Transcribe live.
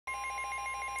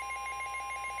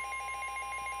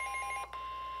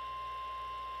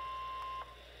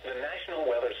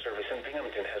Service in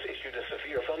Binghamton has issued a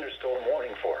severe thunderstorm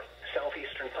warning for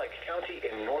southeastern Pike County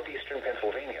in northeastern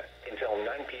Pennsylvania until 9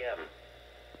 p.m.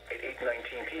 At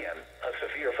 8:19 p.m., a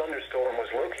severe thunderstorm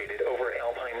was located over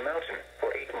Alpine Mountain,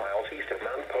 or 8 miles east of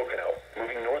Mount Pocono,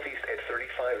 moving northeast at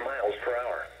 35 miles per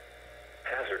hour.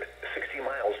 Hazard, 60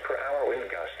 miles per hour wind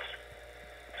gusts.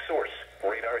 Source,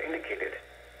 radar indicated.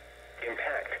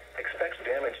 Impact, expects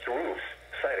damage to roofs,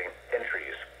 siding, and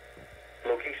trees.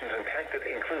 Locations impacted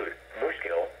include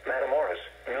Bushkill, Matamoras,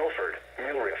 Milford,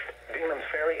 Millrift, Dingham's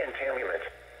Ferry, and Calumet.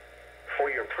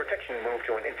 For your protection, move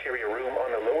to an interior room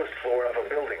on the lowest floor of a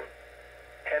building.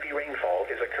 Heavy rainfall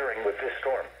is occurring with this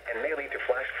storm and may lead to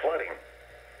flash flooding.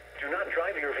 Do not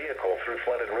drive your vehicle through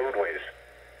flooded roadways.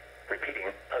 Repeating,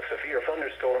 a severe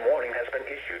thunderstorm warning has been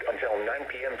issued until 9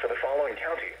 p.m. for the following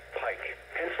county: Pike,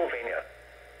 Pennsylvania,